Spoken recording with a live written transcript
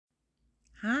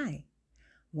Hi,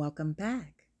 welcome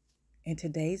back. In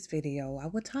today's video, I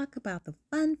will talk about the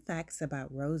fun facts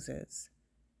about roses.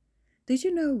 Did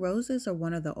you know roses are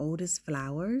one of the oldest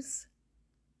flowers?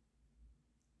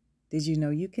 Did you know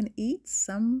you can eat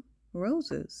some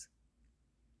roses?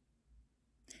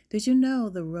 Did you know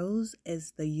the rose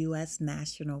is the U.S.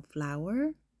 national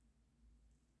flower?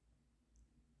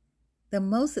 The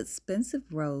most expensive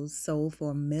rose sold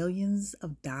for millions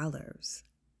of dollars.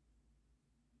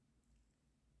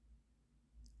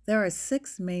 There are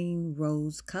 6 main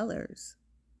rose colors.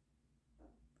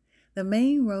 The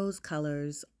main rose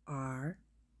colors are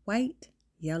white,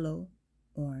 yellow,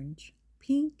 orange,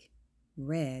 pink,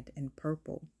 red, and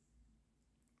purple.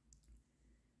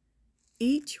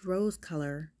 Each rose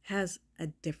color has a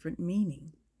different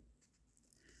meaning.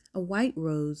 A white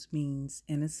rose means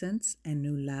innocence and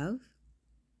new love.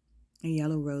 A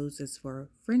yellow rose is for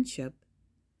friendship.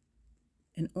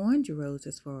 An orange rose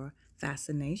is for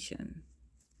fascination.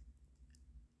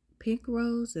 Pink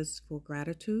rose is for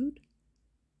gratitude.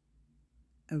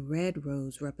 A red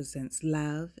rose represents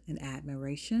love and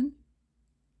admiration.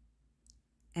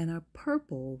 And a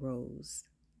purple rose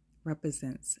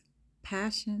represents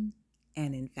passion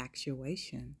and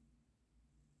infatuation.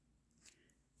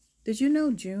 Did you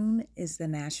know June is the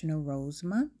National Rose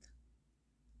Month?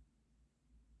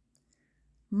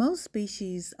 Most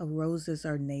species of roses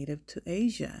are native to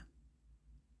Asia.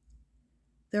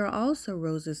 There are also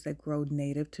roses that grow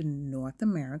native to North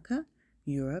America,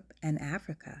 Europe, and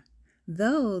Africa,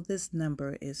 though this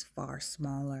number is far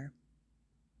smaller.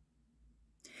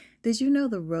 Did you know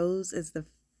the rose is the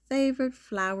favorite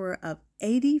flower of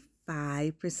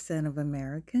 85% of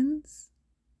Americans?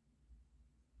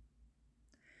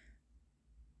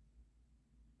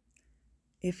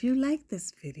 If you like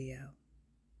this video,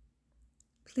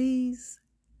 please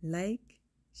like,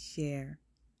 share,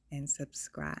 and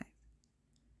subscribe.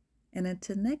 And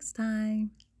until next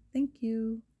time, thank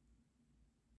you.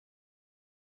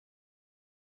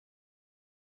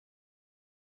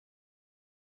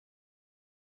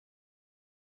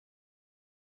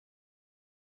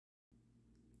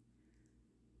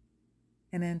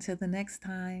 And until the next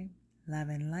time, love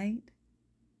and light.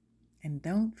 And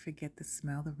don't forget to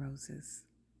smell the roses.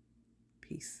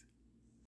 Peace.